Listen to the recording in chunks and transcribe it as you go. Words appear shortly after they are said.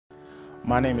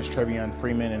My name is Trevion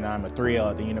Freeman, and I'm a 3L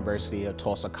at the University of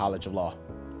Tulsa College of Law.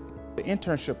 The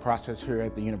internship process here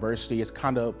at the university is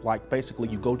kind of like basically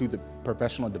you go through the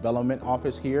professional development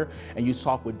office here and you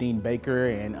talk with Dean Baker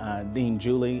and Dean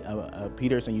Julie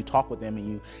Peters, and you talk with them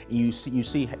and you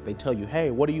see they tell you,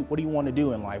 hey, what do you want to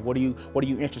do in life? What are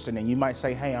you interested in? You might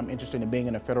say, hey, I'm interested in being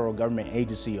in a federal government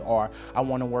agency, or I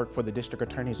want to work for the district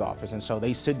attorney's office. And so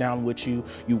they sit down with you,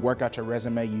 you work out your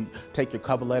resume, you take your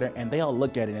cover letter, and they'll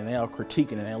look at it and they'll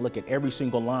critique it and they'll look at every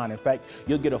single line. In fact,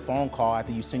 you'll get a phone call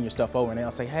after you send your stuff over and they'll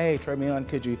say, hey, Trevion,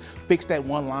 could you fix that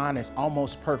one line? It's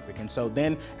almost perfect. And so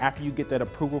then after you get that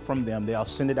approval from them, they'll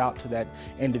send it out to that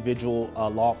individual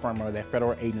law firm or that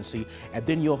federal agency, and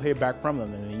then you'll hear back from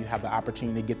them, and then you have the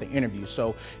opportunity to get the interview.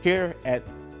 So here at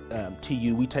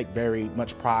TU, we take very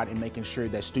much pride in making sure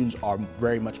that students are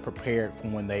very much prepared for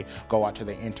when they go out to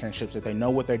their internships, that they know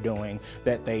what they're doing,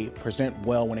 that they present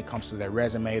well when it comes to their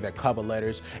resume, their cover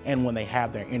letters, and when they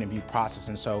have their interview process.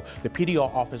 And so the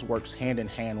PDO office works hand in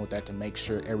hand with that to make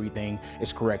sure everything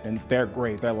is correct. And they're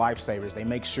great, they're lifesavers. They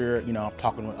make sure, you know, I'm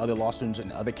talking with other law students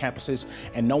in other campuses,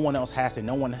 and no one else has it.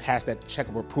 No one has that check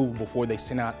of approval before they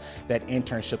send out that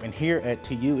internship. And here at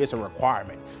TU, it's a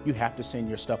requirement. You have to send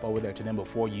your stuff over there to them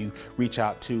before you reach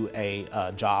out to a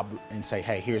job and say,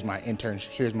 hey, here's my intern,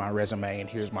 here's my resume, and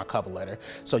here's my cover letter.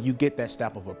 So you get that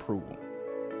stamp of approval.